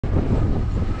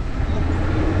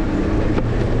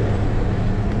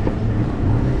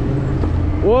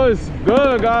What's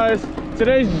good, guys?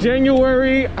 Today's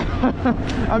January,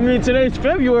 today's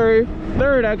February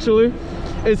 3rd, actually.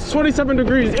 It's 27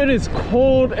 degrees. It is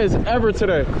cold as ever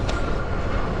today.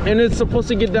 And it's supposed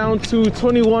to get down to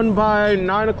 21 by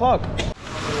 9 o'clock.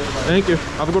 Thank you.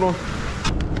 Have a good one.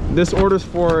 This order's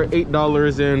for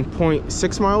 $8 and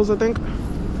 0.6 miles, I think.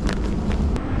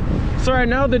 So right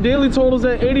now the daily total is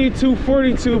at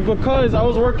 82.42 because I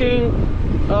was working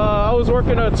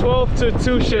a 12 to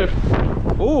 2 shift.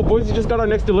 Oh, boys, you just got our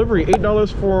next delivery.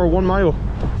 $8 for 1 mile.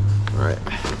 All right.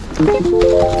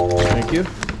 Thank you.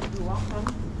 You're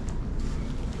welcome.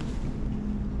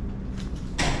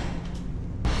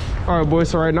 All right, boys,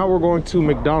 so right now we're going to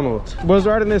McDonald's. Boys,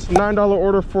 we're adding this $9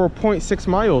 order for 0.6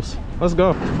 miles. Let's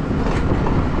go.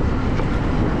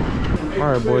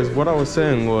 All right, boys, what I was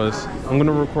saying was I'm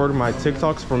gonna record my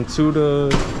TikToks from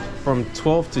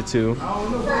 12 to 2.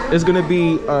 It's gonna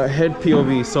be a head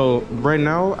POV. So right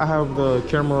now I have the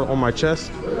camera on my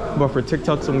chest, but for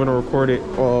TikToks I'm gonna record it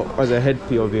as a head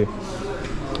POV.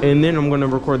 And then I'm gonna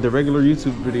record the regular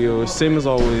YouTube video, same as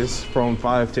always, from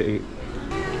 5 to 8.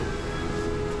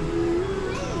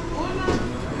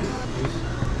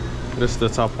 This is the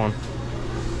top one.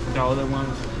 The other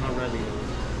one's not ready.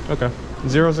 Okay.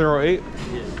 008?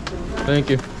 Yes. Thank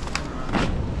you.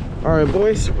 All right,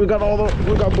 boys, we got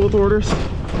both orders,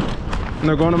 and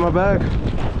they're going in my bag.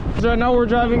 Right now we're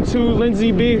driving to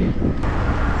Lindsay B.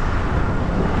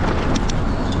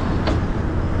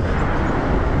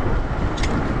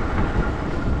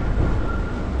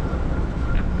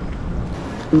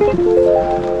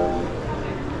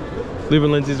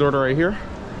 Leaving Lindsay's order right here.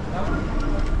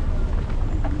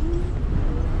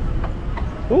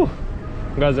 Ooh.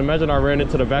 Guys, imagine I ran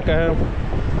into the back of him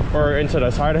or into the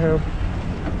side of him.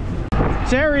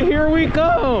 Terry, here we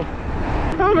go.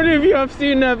 How many of you have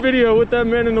seen that video with that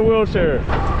man in the wheelchair?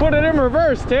 Put it in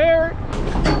reverse, Terry.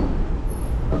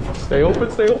 Stay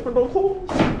open, don't close.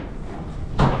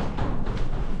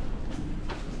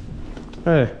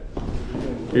 Hey,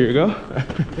 here you go.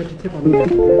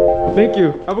 Thank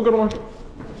you. Have a good one.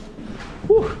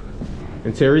 Whew.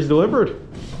 And Terry's delivered.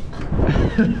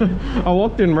 I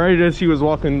walked in right as he was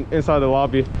walking inside the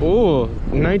lobby. Oh,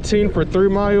 19 for 3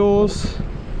 miles.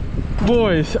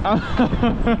 Boys,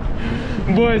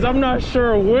 boys, I'm not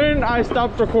sure when I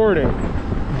stopped recording,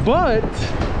 but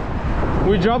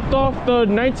we dropped off the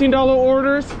 $19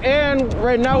 orders, and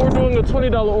right now we're doing a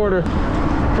 $20 order.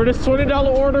 For this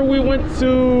 $20 order, we went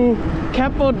to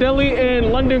Capo Deli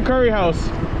and London Curry House.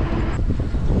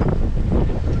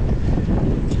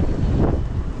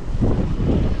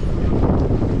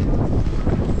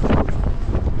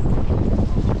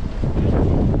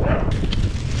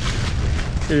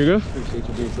 Here you go. Appreciate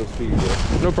you being so speedy, bro.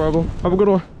 No problem. Have a good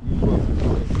one.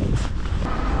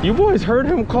 You boys heard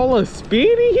him call us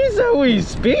speedy? He said we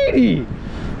speedy.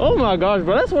 Oh my gosh,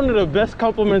 bro. That's one of the best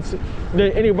compliments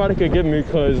that anybody could give me,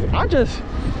 because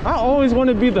I always want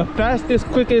to be the fastest,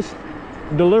 quickest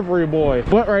delivery boy.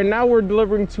 But right now we're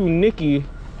delivering to Nikki,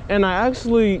 and I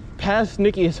actually passed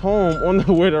Nikki's home on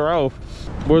the way to Ralph.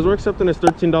 Boys, we're accepting this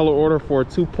 $13 order for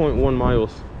 2.1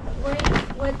 miles. What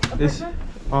apartment?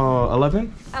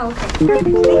 11. Oh, okay. Perfect. Thank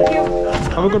you.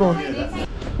 Have a good one.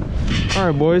 All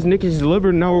right, boys, Nikki's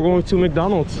delivered. Now we're going to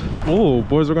McDonald's. Oh,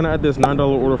 boys, we're gonna add this $9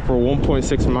 order for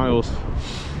 1.6 miles.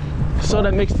 So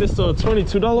that makes this a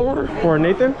 $22 order for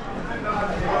Nathan.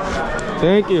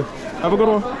 Thank you. Have a good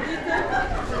one.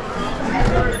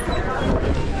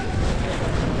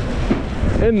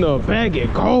 In the bag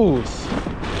it goes.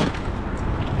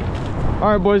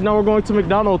 All right, boys, now we're going to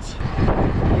McDonald's.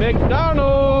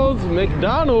 McDonald's.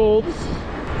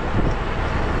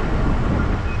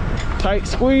 Tight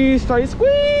squeeze.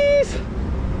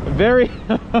 Very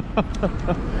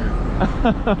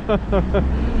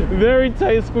very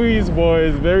tight squeeze,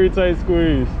 boys. Very tight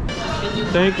squeeze.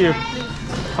 Thank you.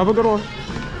 Have a good one.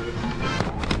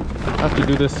 I have to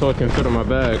do this so it can fit in my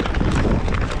bag,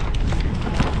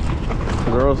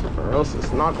 or else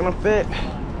it's not gonna fit.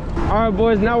 All right,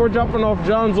 boys, now we're dropping off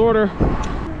John's order.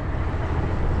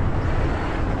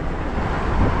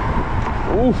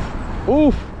 Oof.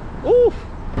 Ooh,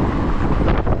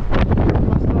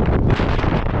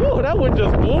 that one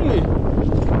just blew me.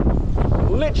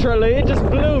 Literally, it just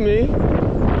blew me.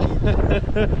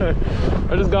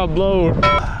 I just got blown.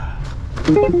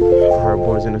 All right,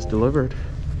 boys, and it's delivered.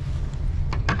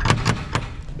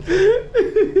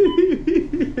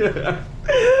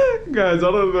 Guys,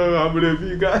 I don't know how many of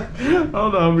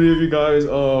you guys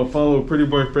follow Pretty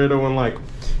Boy Fredo and like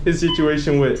his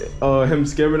situation with him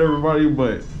scamming everybody,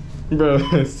 but bro,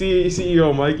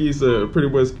 CEO Mikey's Pretty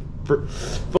Boy's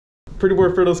Pretty Boy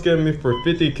Fredo scammed me for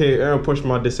 50K and pushed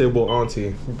my disabled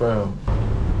auntie. Bro.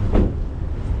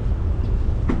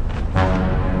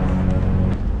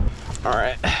 All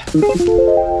right.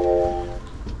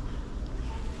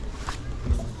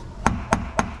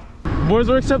 Boys,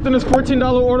 we're accepting this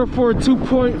 $14 order for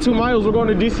 2.2 miles. We're going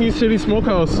to DC City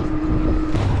Smokehouse.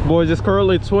 Boys, it's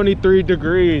currently 23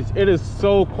 degrees. It is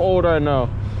so cold right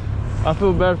now. I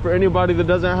feel bad for anybody that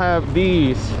doesn't have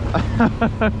these.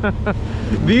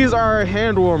 These are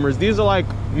hand warmers. These are like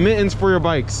mittens for your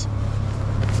bikes.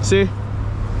 See?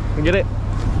 Get it?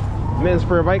 Mittens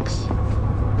for your bikes.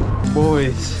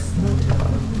 Boys,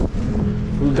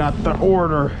 we got the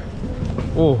order.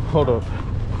 Oh, hold up.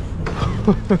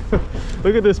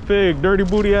 Look at this pig, dirty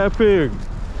booty ass pig.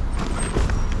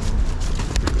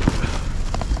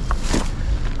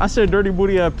 I said dirty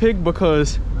booty ass pig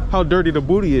because how dirty the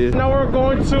booty is. Now we're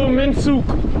going to Mitten.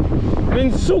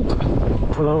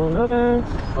 Alone again,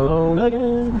 alone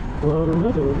again, alone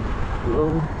again,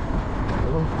 alone.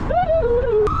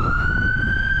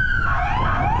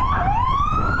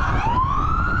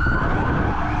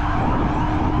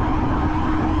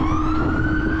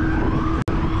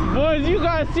 Boys, you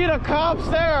guys see the cops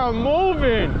there are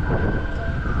moving.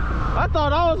 I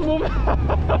thought I was moving.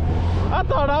 I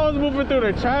thought I was moving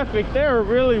through the traffic. They're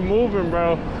really moving,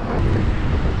 bro.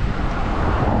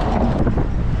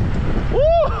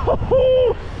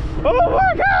 Woo! Oh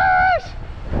my gosh!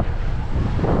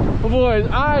 Boys,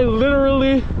 I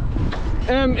literally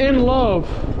am in love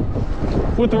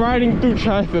with riding through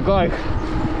traffic. Like,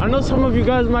 I know some of you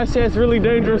guys might say it's really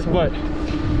dangerous, but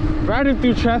riding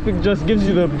through traffic just gives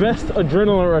you the best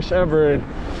adrenaline rush ever. And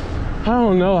I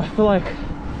don't know, I feel like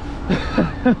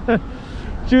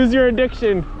choose your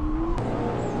addiction.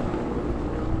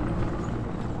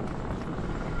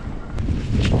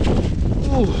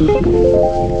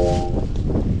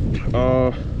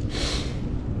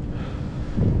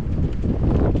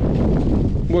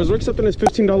 Boys, we're accepting this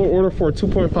 $15 order for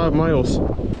 2.5 miles.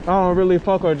 I don't really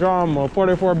fuck with drama.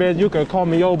 44 bands, you can call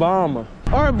me Obama.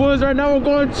 All right, boys, right now we're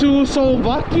going to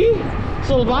Slovakia. I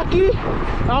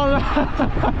don't know.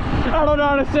 I don't know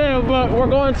how to say it, but we're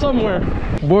going somewhere.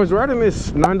 Boys, we're adding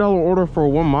this $9 order for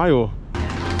 1 mile.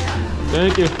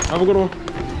 Thank you. Have a good one.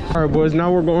 All right, boys,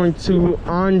 now we're going to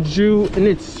Anju, and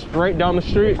it's right down the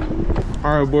street.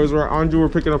 All right, boys, we're at Anju. We're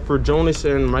picking up for Jonas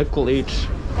and Michael H.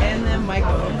 And then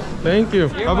Michael. Thank you.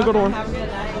 Have a good one. Have a good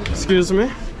night. Excuse me.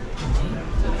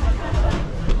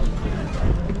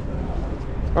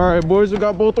 All right, boys, we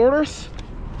got both orders.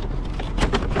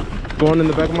 Going in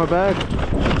the back of my bag.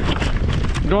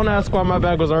 Don't ask why my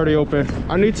bag was already open.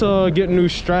 I need to get new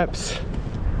straps.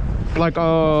 Like,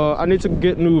 I need to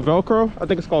get new Velcro. I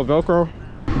think it's called Velcro.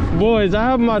 Boys, I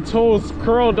have my toes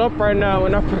curled up right now,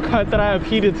 and I forgot that I have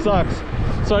heated socks.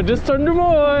 So I just turned them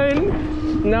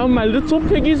on. Now my little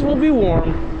piggies will be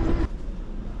warm.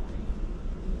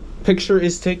 Picture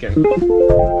is taken.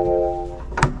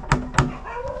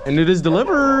 And it is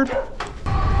delivered.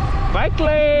 Bike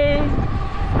lane.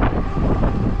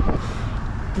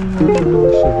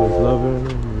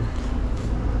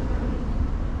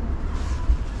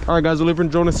 All right, guys, we're delivering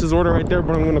Jonas's order right there,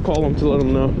 but I'm gonna call him to let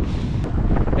him know.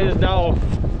 It's down.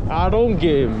 I don't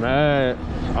get mad.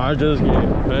 I just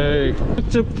get paid.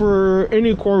 Tip for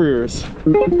any couriers: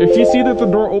 if you see that the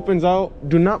door opens out,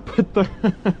 do not put the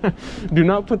do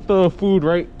not put the food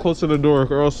right close to the door,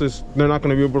 or else they're not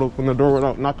gonna be able to open the door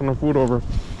without knocking the food over.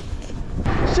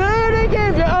 Should I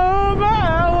give you all my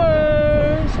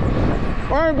hours?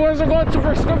 All right, boys, we're going to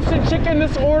Prescription Chicken.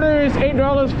 This order is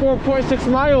 $8 for 0.6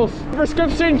 miles.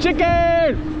 Prescription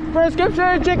Chicken!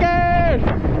 Prescription Chicken!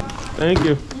 Thank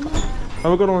you.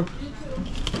 Have a good one.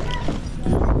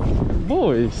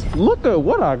 Boys, look at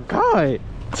what I got.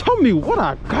 Tell me what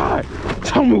I got.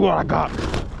 Tell me what I got.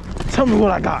 Tell me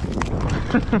what I got.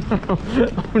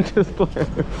 I'm just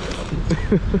playing.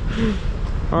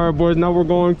 All right, boys, now we're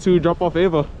going to drop off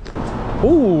Ava.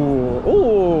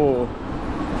 Ooh.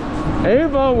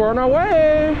 Ava, we're on our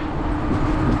way.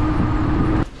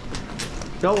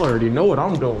 Y'all already know what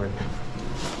I'm doing.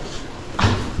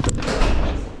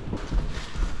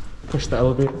 Push the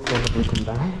elevator, go ahead and come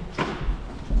down.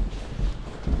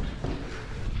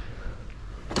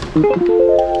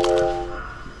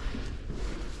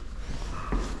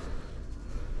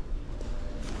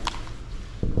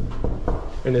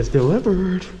 And it's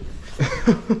delivered.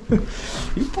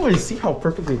 You boys see how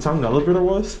perfectly timed the elevator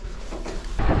was?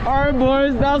 All right,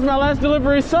 boys, that was my last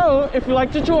delivery. So if you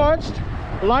liked what you watched,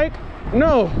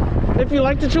 if you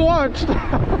liked what you watched,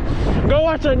 go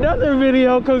watch another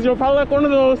video, because you'll probably like one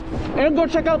of those. And go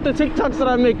check out the TikToks that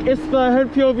I make. It's the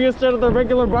head POV instead of the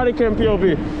regular body cam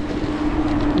POV.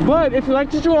 But if you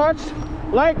liked what you watched,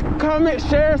 like, comment,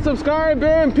 share, subscribe,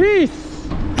 and peace.